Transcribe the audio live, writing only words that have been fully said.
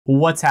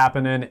What's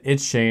happening?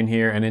 It's Shane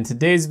here, and in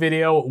today's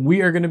video,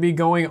 we are going to be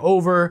going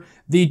over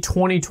the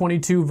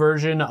 2022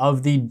 version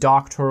of the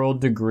doctoral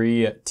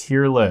degree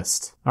tier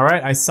list. All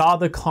right, I saw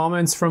the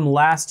comments from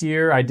last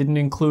year. I didn't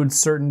include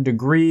certain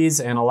degrees,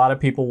 and a lot of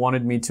people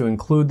wanted me to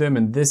include them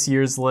in this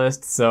year's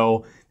list.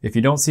 So if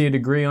you don't see a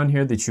degree on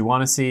here that you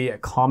want to see,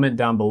 comment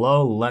down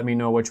below, let me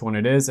know which one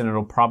it is, and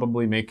it'll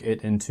probably make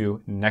it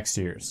into next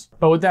year's.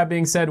 But with that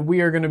being said, we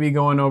are going to be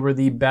going over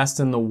the best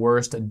and the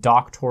worst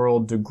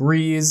doctoral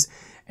degrees.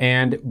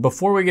 And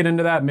before we get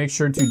into that, make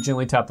sure to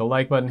gently tap the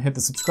like button, hit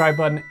the subscribe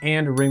button,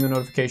 and ring the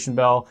notification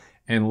bell,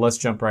 and let's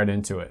jump right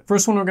into it.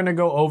 First one we're gonna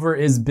go over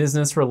is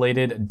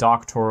business-related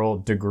doctoral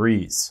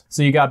degrees.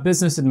 So you got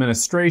business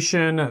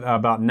administration,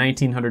 about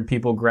 1,900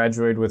 people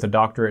graduated with a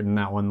doctorate in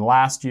that one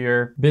last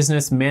year.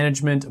 Business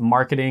management,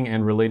 marketing,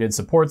 and related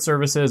support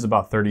services,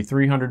 about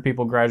 3,300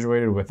 people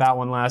graduated with that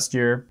one last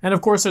year. And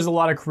of course, there's a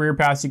lot of career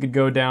paths you could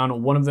go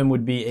down. One of them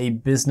would be a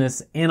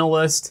business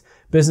analyst.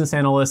 Business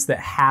analysts that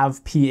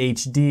have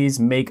PhDs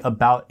make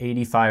about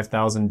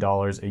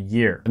 $85,000 a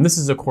year. And this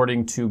is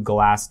according to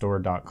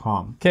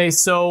glassdoor.com. Okay,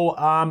 so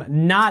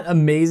not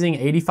amazing,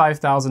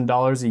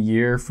 $85,000 a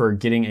year for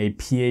getting a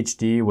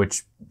PhD,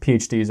 which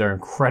PhDs are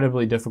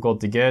incredibly difficult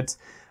to get.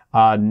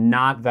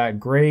 Not that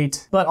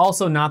great, but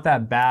also not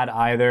that bad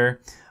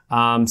either.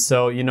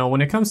 So, you know,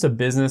 when it comes to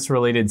business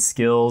related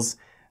skills,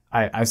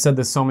 I've said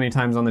this so many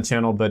times on the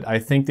channel, but I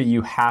think that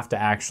you have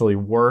to actually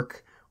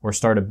work or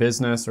start a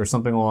business or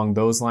something along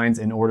those lines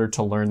in order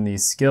to learn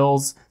these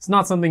skills. It's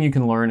not something you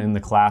can learn in the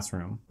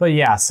classroom. But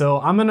yeah,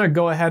 so I'm gonna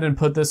go ahead and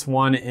put this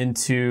one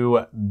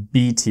into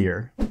B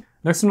tier.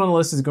 Next one on the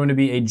list is going to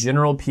be a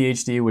general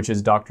PhD, which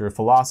is Doctor of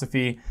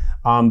Philosophy,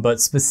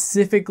 but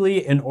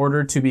specifically in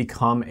order to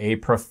become a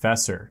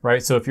professor,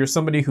 right? So if you're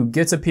somebody who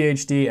gets a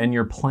PhD and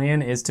your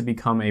plan is to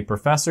become a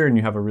professor and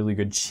you have a really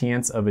good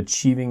chance of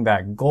achieving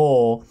that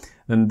goal,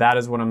 then that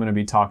is what I'm gonna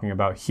be talking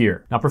about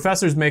here. Now,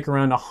 professors make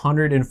around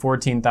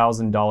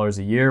 $114,000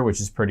 a year, which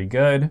is pretty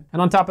good.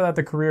 And on top of that,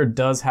 the career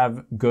does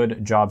have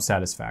good job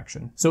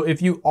satisfaction. So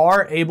if you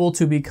are able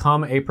to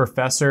become a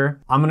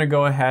professor, I'm gonna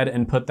go ahead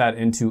and put that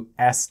into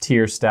S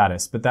tier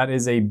status, but that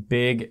is a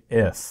big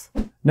if.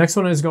 Next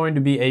one is going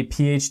to be a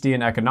PhD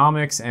in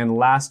economics, and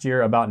last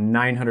year about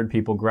 900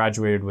 people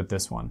graduated with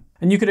this one.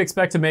 And you could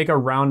expect to make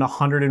around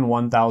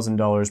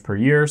 $101,000 per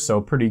year, so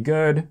pretty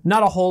good.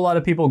 Not a whole lot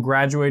of people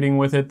graduating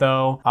with it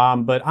though,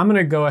 but I'm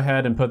gonna go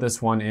ahead and put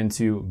this one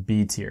into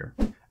B tier.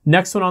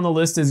 Next one on the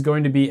list is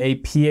going to be a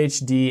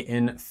PhD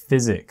in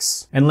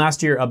physics. And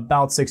last year,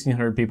 about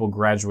 1,600 people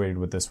graduated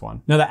with this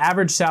one. Now, the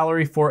average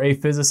salary for a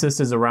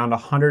physicist is around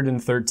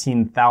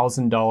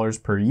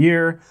 $113,000 per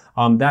year.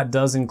 That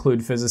does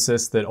include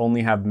physicists that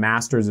only have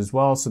masters as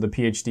well, so the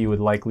PhD would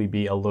likely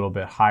be a little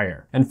bit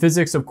higher. And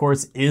physics, of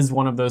course, is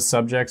one of those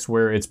subjects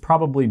where it's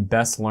probably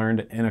best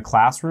learned in a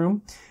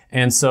classroom.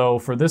 And so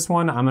for this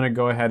one, I'm gonna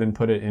go ahead and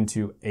put it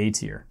into A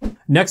tier.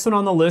 Next one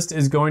on the list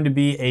is going to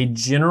be a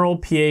general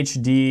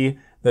PhD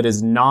that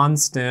is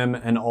non-STEM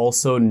and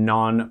also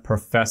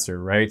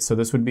non-professor, right? So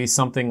this would be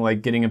something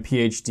like getting a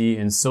PhD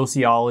in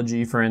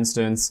sociology, for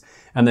instance,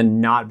 and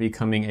then not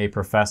becoming a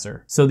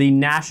professor. So the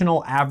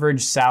national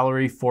average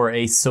salary for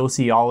a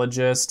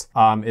sociologist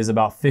is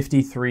about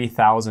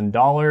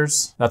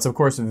 $53,000. That's of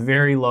course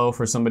very low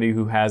for somebody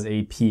who has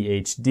a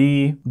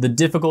PhD. The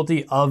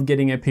difficulty of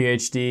getting a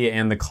PhD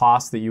and the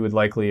cost that you would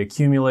likely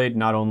accumulate,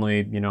 not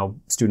only, you know,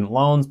 student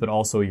loans, but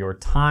also your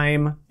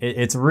time.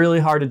 It's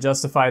really hard to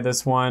justify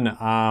this one.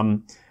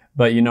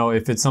 But you know,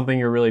 if it's something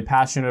you're really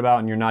passionate about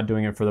and you're not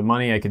doing it for the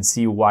money, I can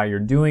see why you're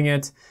doing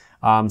it.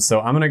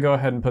 So I'm gonna go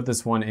ahead and put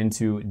this one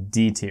into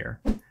D tier.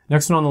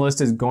 Next one on the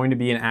list is going to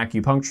be an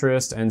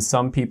acupuncturist, and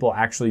some people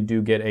actually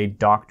do get a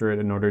doctorate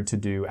in order to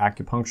do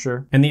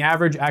acupuncture. And the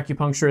average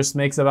acupuncturist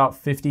makes about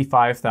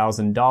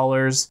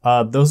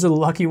 $55,000. Those are the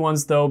lucky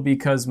ones though,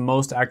 because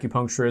most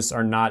acupuncturists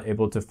are not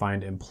able to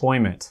find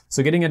employment.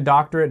 So getting a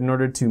doctorate in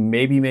order to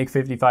maybe make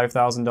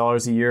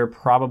 $55,000 a year,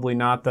 probably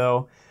not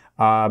though.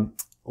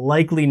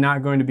 Likely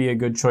not going to be a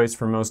good choice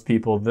for most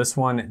people. This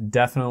one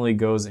definitely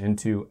goes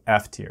into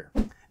F tier.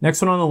 Next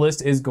one on the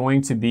list is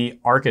going to be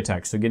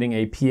architect, so getting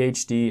a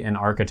PhD in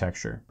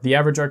architecture. The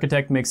average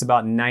architect makes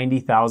about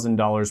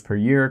 $90,000 per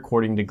year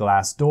according to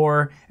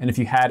Glassdoor, and if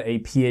you had a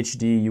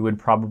PhD, you would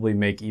probably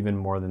make even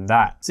more than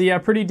that. So yeah,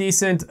 pretty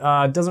decent.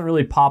 Doesn't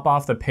really pop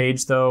off the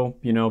page though.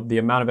 You know, the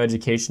amount of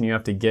education you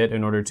have to get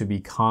in order to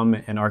become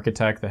an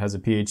architect that has a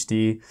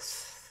PhD,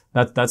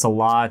 that's a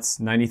lot,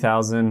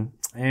 90,000.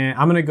 And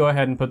I'm gonna go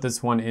ahead and put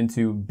this one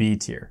into B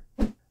tier.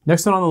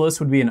 Next one on the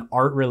list would be an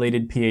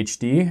art-related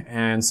PhD,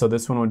 and so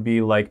this one would be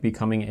like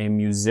becoming a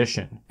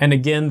musician. And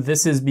again,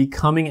 this is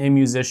becoming a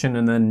musician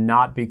and then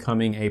not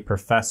becoming a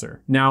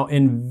professor. Now,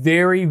 in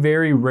very,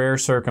 very rare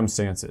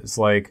circumstances,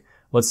 like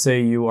let's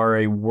say you are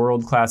a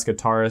world-class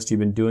guitarist, you've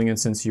been doing it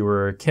since you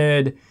were a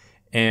kid,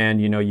 and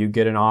you know, you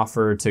get an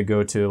offer to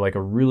go to like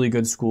a really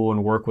good school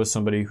and work with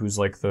somebody who's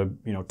like the,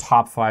 you know,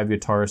 top 5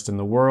 guitarist in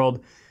the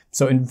world.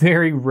 So in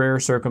very rare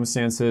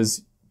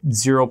circumstances,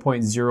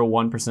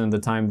 0.01% of the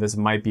time this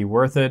might be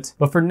worth it.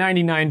 But for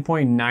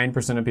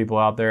 99.9% of people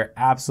out there,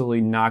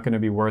 absolutely not going to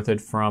be worth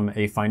it from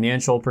a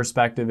financial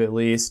perspective, at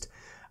least.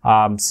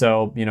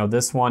 So, you know,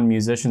 this one,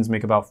 musicians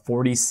make about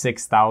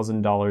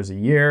 $46,000 a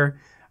year.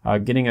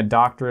 Getting a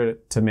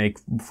doctorate to make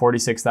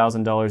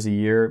 $46,000 a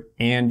year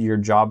and your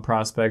job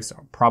prospects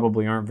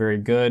probably aren't very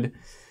good.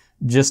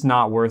 Just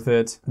not worth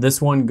it.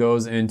 This one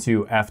goes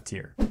into F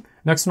tier.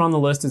 Next one on the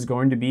list is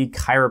going to be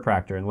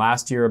chiropractor. And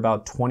last year,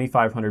 about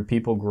 2,500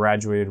 people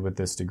graduated with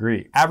this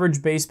degree.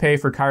 Average base pay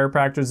for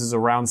chiropractors is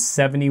around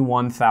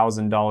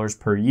 $71,000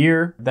 per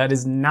year. That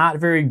is not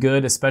very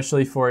good,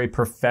 especially for a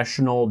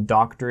professional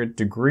doctorate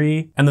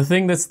degree. And the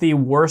thing that's the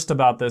worst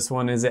about this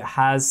one is it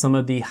has some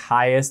of the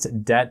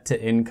highest debt to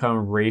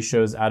income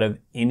ratios out of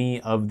any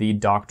of the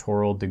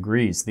doctoral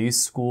degrees. These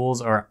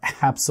schools are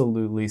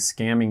absolutely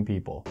scamming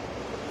people.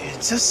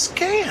 It's a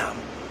scam.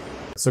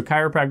 So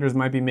chiropractors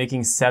might be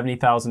making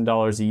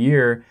 $70,000 a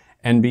year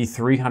and be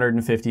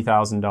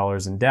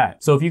 $350,000 in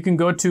debt. So if you can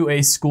go to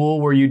a school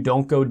where you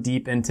don't go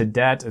deep into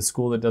debt, a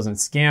school that doesn't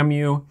scam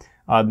you,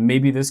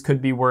 maybe this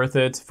could be worth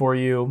it for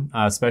you,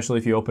 especially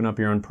if you open up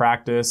your own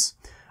practice.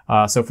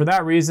 So for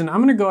that reason,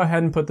 I'm gonna go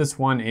ahead and put this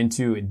one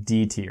into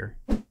D tier.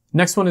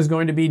 Next one is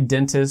going to be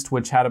dentist,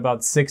 which had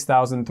about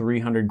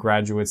 6,300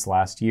 graduates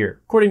last year.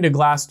 According to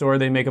Glassdoor,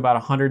 they make about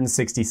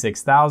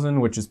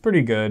 166,000, which is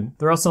pretty good.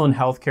 They're also in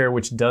healthcare,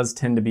 which does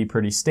tend to be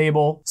pretty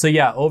stable. So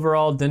yeah,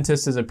 overall,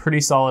 dentist is a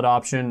pretty solid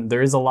option.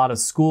 There is a lot of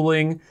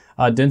schooling.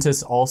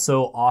 Dentists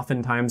also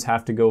oftentimes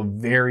have to go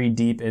very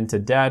deep into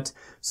debt.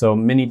 So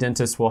many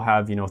dentists will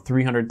have, you know,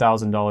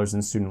 $300,000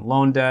 in student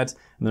loan debt.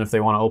 And then if they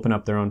want to open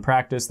up their own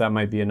practice, that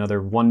might be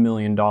another $1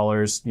 million,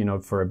 you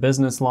know, for a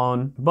business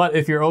loan. But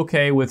if you're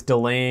okay with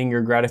delaying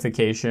your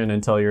gratification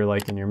until you're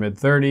like in your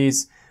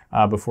mid-30s,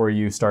 before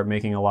you start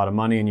making a lot of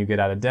money and you get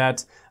out of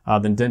debt,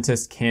 then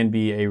dentist can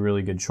be a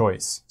really good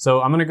choice.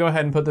 So I'm going to go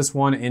ahead and put this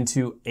one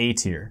into A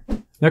tier.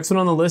 Next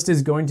one on the list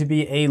is going to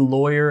be a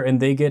lawyer,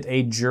 and they get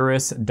a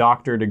Juris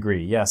Doctor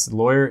degree. Yes,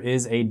 lawyer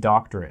is a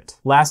doctorate.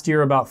 Last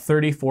year, about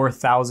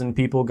 34,000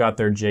 people got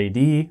their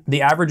JD.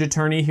 The average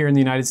attorney here in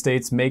the United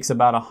States makes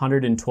about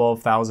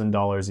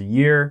 $112,000 a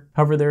year.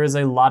 However, there is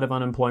a lot of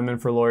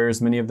unemployment for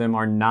lawyers. Many of them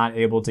are not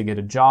able to get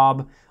a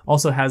job.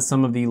 Also has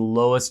some of the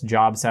lowest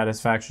job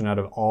satisfaction out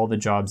of all the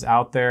jobs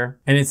out there.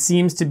 And it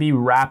seems to be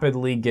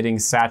rapidly getting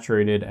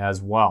saturated as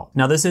well.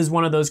 Now, this is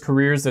one of those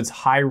careers that's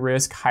high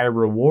risk, high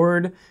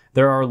reward.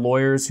 There are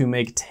lawyers who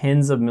make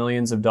tens of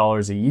millions of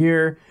dollars a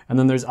year, and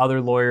then there's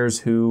other lawyers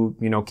who,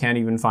 you know, can't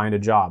even find a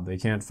job. They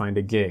can't find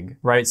a gig,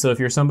 right? So if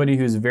you're somebody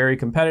who's very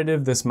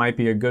competitive, this might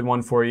be a good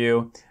one for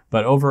you.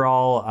 But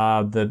overall,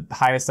 the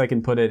highest I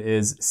can put it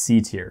is C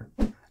tier.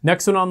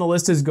 Next one on the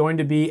list is going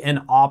to be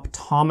an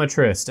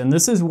optometrist. And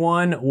this is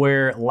one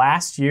where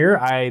last year,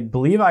 I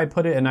believe I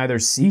put it in either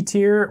C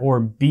tier or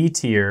B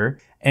tier.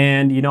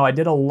 And, you know, I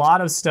did a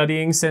lot of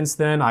studying since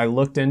then. I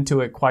looked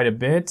into it quite a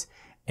bit.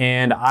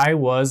 And I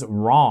was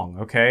wrong,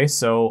 okay?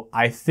 So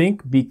I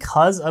think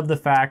because of the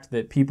fact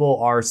that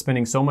people are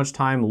spending so much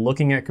time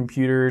looking at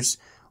computers,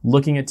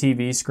 looking at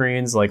TV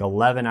screens like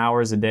 11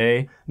 hours a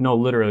day. No,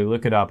 literally,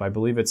 look it up. I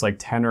believe it's like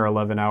 10 or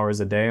 11 hours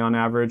a day on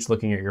average,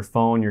 looking at your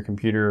phone, your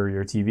computer, or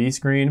your TV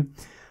screen.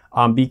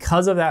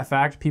 Because of that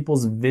fact,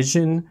 people's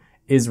vision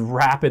is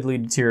rapidly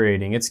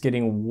deteriorating. It's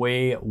getting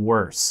way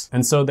worse.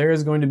 And so there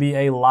is going to be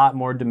a lot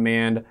more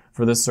demand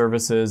for the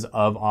services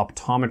of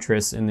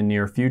optometrists in the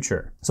near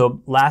future.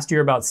 So last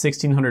year, about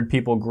 1,600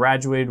 people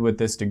graduated with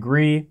this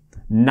degree.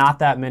 Not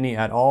that many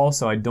at all,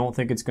 so I don't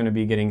think it's going to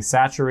be getting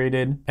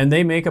saturated. And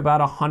they make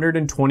about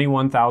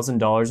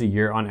 $121,000 a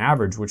year on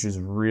average, which is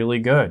really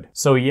good.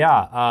 So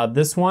yeah,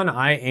 this one,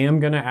 I am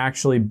going to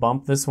actually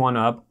bump this one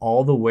up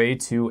all the way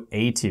to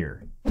A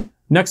tier.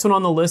 Next one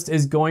on the list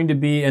is going to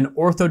be an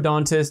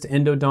orthodontist,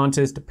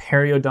 endodontist,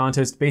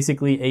 periodontist,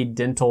 basically a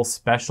dental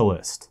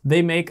specialist.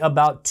 They make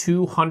about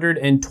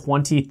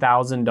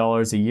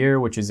 $220,000 a year,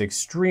 which is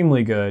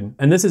extremely good.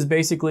 And this is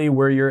basically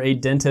where you're a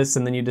dentist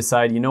and then you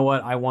decide, you know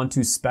what, I want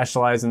to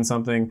specialize in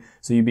something,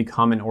 so you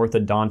become an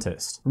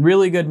orthodontist.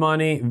 Really good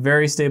money,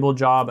 very stable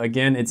job.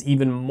 Again, it's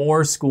even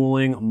more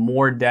schooling,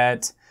 more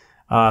debt.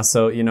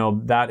 So, you know,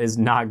 that is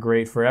not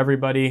great for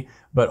everybody.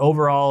 But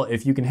overall,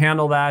 if you can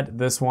handle that,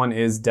 this one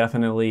is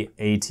definitely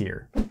A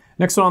tier.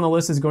 Next one on the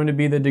list is going to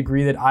be the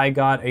degree that I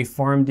got, a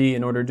PharmD,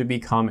 in order to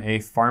become a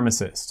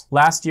pharmacist.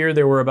 Last year,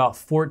 there were about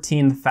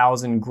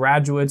 14,000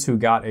 graduates who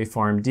got a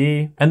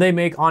PharmD, and they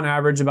make on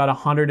average about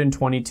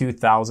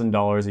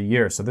 $122,000 a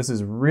year. So this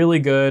is really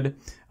good.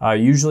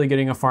 Usually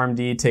getting a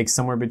PharmD takes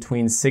somewhere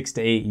between 6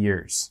 to 8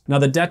 years. Now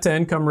the debt to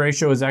income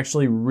ratio is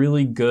actually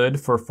really good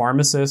for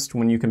pharmacists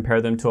when you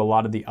compare them to a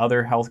lot of the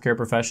other healthcare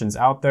professions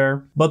out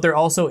there, but there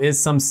also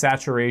is some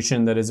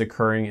saturation that is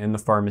occurring in the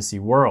pharmacy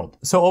world.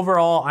 So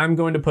overall, I'm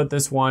going to put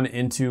this one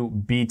into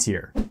B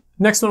tier.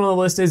 Next one on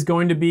the list is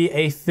going to be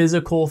a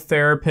physical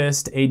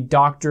therapist, a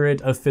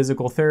doctorate of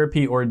physical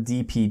therapy, or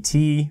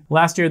DPT.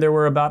 Last year, there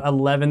were about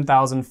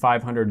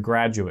 11,500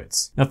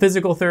 graduates. Now,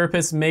 physical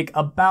therapists make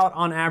about,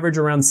 on average,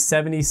 around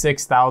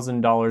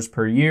 $76,000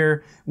 per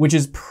year, which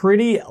is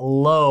pretty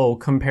low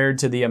compared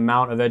to the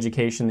amount of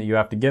education that you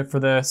have to get for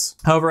this.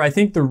 However, I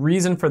think the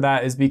reason for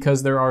that is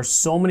because there are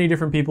so many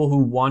different people who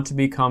want to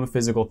become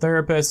physical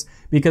therapists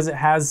because it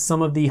has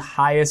some of the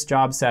highest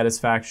job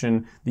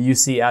satisfaction that you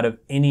see out of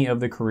any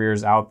of the careers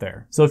out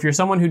there. So if you're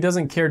someone who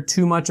doesn't care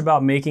too much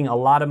about making a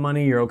lot of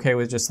money, you're okay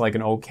with just like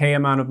an okay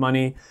amount of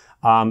money,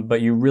 but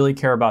you really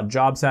care about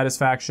job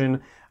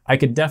satisfaction, I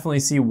could definitely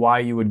see why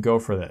you would go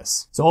for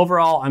this. So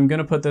overall, I'm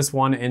gonna put this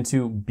one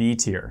into B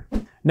tier.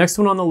 Next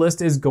one on the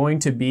list is going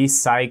to be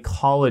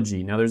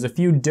psychology. Now there's a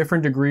few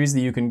different degrees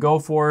that you can go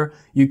for.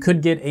 You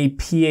could get a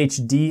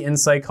PhD in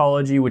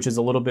psychology, which is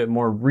a little bit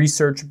more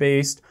research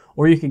based,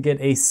 or you could get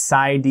a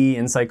PsyD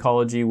in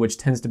psychology, which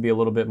tends to be a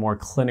little bit more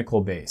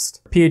clinical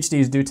based.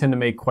 PhDs do tend to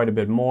make quite a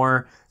bit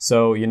more.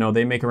 So,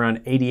 they make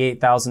around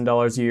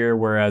 $88,000 a year,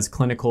 whereas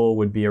clinical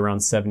would be around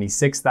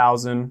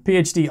 $76,000.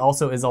 PhD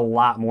also is a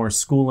lot more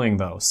schooling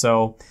though.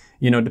 So,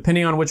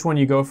 depending on which one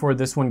you go for,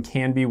 this one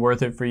can be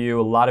worth it for you.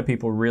 A lot of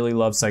people really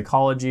love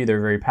psychology. They're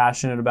very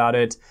passionate about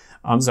it.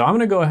 So I'm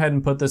gonna go ahead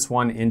and put this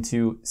one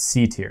into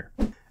C tier.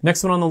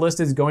 Next one on the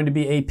list is going to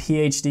be a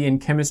PhD in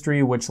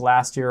chemistry, which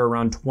last year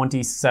around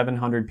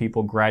 2,700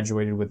 people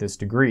graduated with this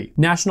degree.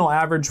 National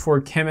average for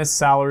chemist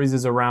salaries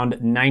is around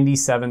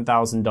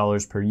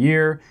 $97,000 per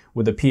year.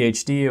 With a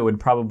PhD, it would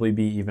probably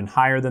be even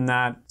higher than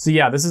that. So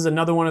yeah, this is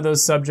another one of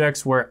those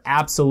subjects where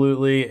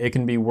absolutely it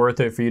can be worth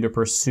it for you to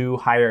pursue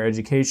higher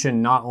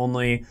education, not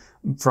only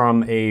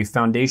from a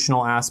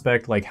foundational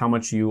aspect, like how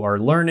much you are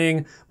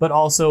learning, but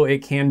also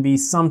it can be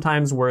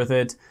sometimes worth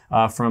it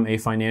from a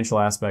financial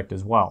aspect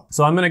as well.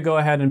 So I'm gonna go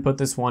ahead and put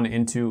this one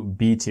into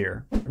B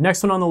tier.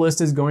 Next one on the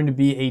list is going to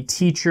be a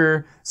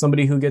teacher,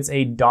 somebody who gets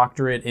a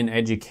doctorate in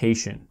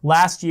education.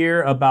 Last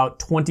year, about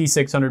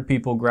 2,600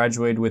 people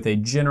graduated with a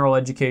general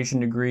education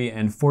degree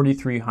and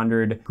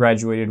 4,300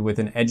 graduated with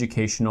an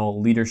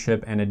educational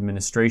leadership and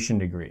administration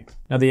degree.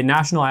 Now the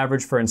national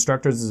average for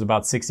instructors is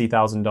about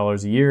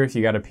 $60,000 a year. If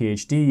you got a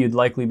PhD, you'd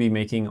likely be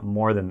making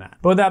more than that.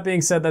 But with that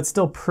being said, that's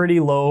still pretty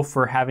low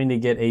for having to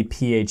get a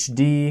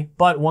PhD.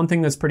 But one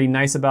thing that's pretty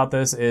nice about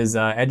this is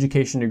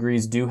education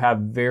degrees do have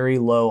very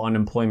low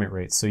unemployment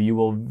rates. So you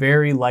will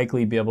very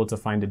likely be able to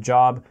find a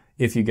job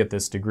if you get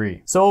this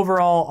degree. So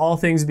overall, all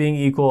things being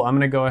equal, I'm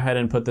gonna go ahead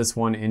and put this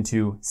one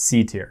into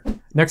C tier.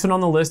 Next one on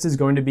the list is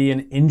going to be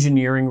an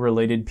engineering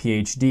related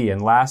PhD. And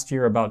last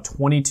year, about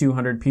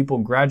 2,200 people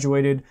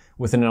graduated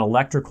with an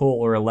electrical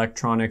or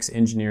electronics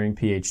engineering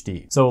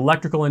PhD. So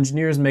electrical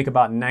engineers make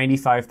about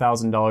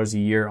 $95,000 a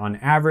year on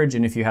average.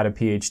 And if you had a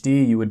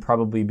PhD, you would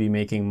probably be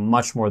making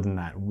much more than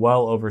that,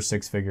 well over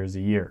 6 figures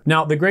a year.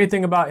 Now, the great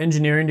thing about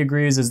engineering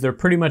degrees is they're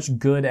pretty much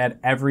good at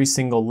every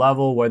single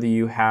level, whether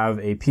you have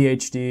a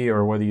PhD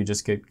or whether you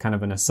just get kind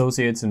of an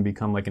associate's and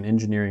become like an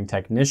engineering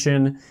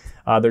technician.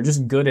 They're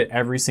just good at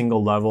every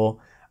single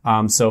level.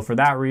 So for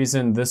that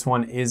reason, this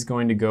one is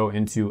going to go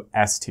into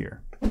S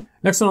tier.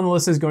 Next one on the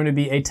list is going to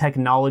be a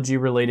technology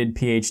related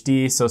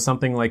PhD. So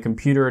something like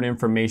computer and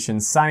information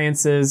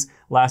sciences.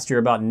 Last year,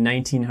 about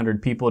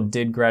 1,900 people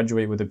did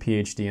graduate with a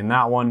PhD in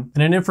that one.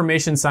 And an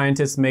information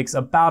scientist makes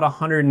about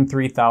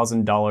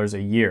 $103,000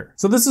 a year.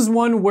 So this is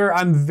one where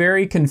I'm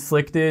very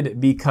conflicted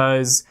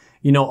because,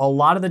 a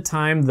lot of the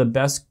time, the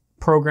best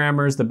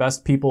programmers, the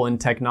best people in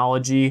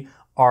technology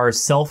are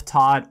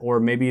self-taught, or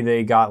maybe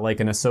they got like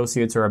an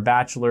associate's or a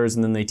bachelor's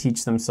and then they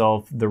teach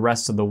themselves the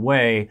rest of the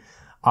way.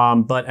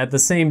 But at the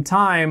same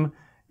time,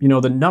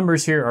 the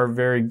numbers here are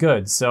very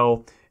good.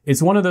 So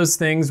it's one of those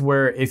things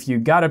where if you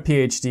got a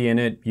PhD in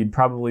it, you'd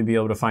probably be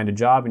able to find a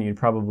job and you'd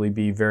probably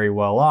be very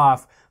well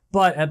off.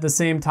 But at the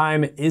same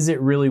time, is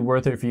it really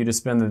worth it for you to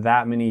spend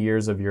that many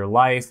years of your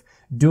life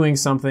doing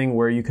something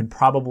where you could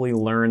probably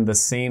learn the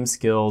same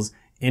skills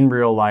in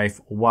real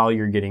life while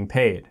you're getting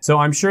paid? So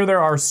I'm sure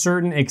there are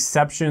certain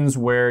exceptions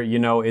where,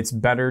 it's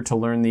better to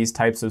learn these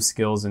types of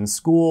skills in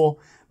school.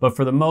 But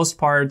for the most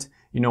part,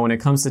 when it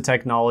comes to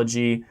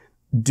technology,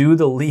 do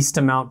the least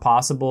amount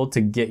possible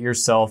to get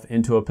yourself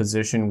into a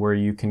position where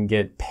you can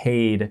get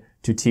paid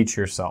to teach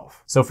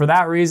yourself. So for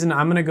that reason,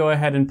 I'm gonna go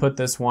ahead and put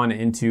this one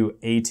into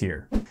A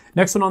tier.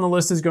 Next one on the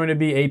list is going to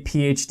be a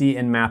PhD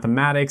in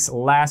mathematics.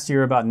 Last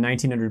year, about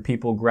 1,900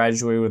 people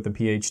graduated with a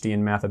PhD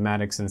in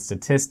mathematics and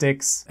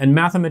statistics. And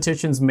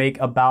mathematicians make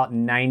about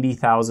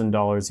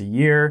 $90,000 a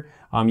year.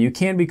 You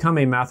can become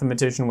a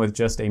mathematician with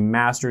just a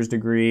master's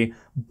degree,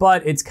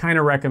 but it's kind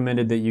of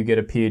recommended that you get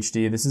a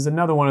PhD. This is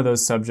another one of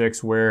those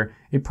subjects where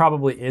it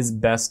probably is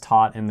best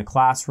taught in the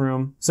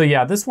classroom. So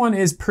yeah, this one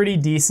is pretty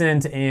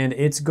decent and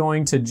it's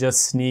going to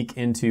just sneak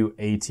into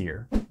A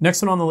tier.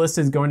 Next one on the list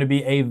is going to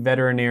be a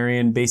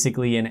veterinarian,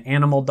 basically an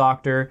animal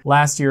doctor.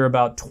 Last year,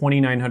 about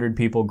 2,900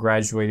 people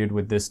graduated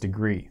with this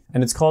degree.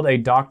 and it's called a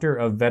Doctor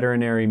of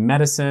Veterinary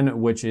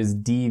Medicine, which is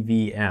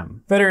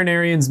DVM.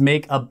 Veterinarians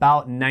make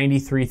about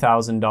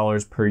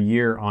 $93,000 per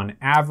year on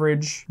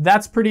average.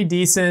 That's pretty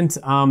decent.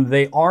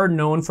 They are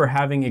known for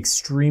having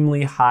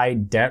extremely high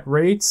debt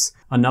rates.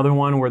 Another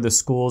one where the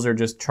schools are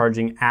just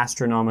charging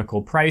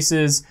astronomical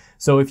prices.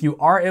 So if you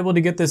are able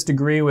to get this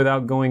degree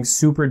without going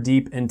super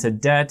deep into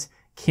debt,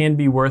 can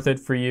be worth it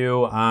for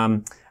you.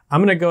 I'm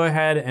gonna go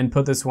ahead and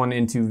put this one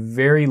into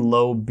very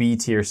low B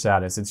tier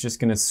status. It's just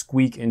gonna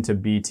squeak into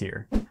B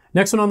tier.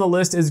 Next one on the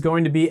list is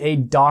going to be a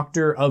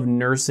Doctor of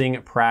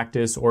Nursing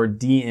Practice, or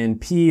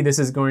DNP. This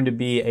is going to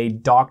be a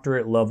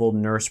doctorate level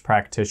nurse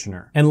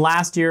practitioner. And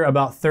last year,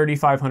 about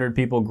 3,500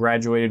 people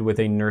graduated with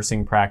a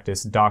nursing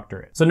practice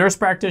doctorate. So nurse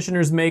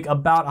practitioners make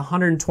about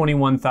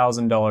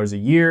 $121,000 a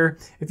year.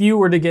 If you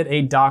were to get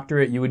a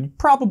doctorate, you would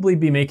probably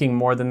be making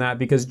more than that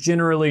because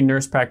generally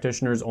nurse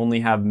practitioners only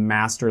have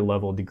master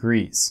level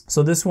degrees.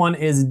 So this one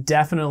is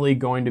definitely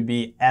going to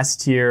be S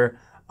tier.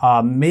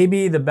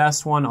 Maybe the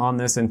best one on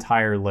this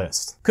entire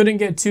list. Couldn't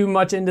get too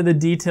much into the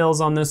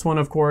details on this one,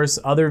 of course.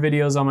 Other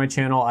videos on my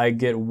channel, I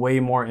get way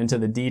more into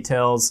the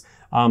details,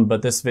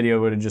 but this video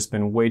would have just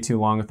been way too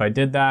long if I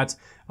did that.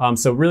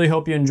 So really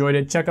hope you enjoyed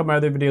it. Check out my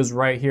other videos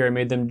right here. I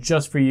made them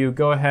just for you.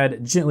 Go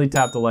ahead, gently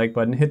tap the like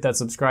button, hit that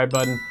subscribe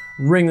button,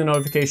 ring the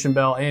notification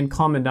bell, and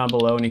comment down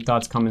below any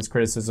thoughts, comments,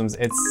 criticisms,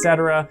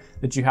 etc.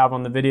 that you have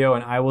on the video,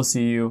 and I will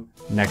see you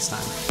next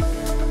time.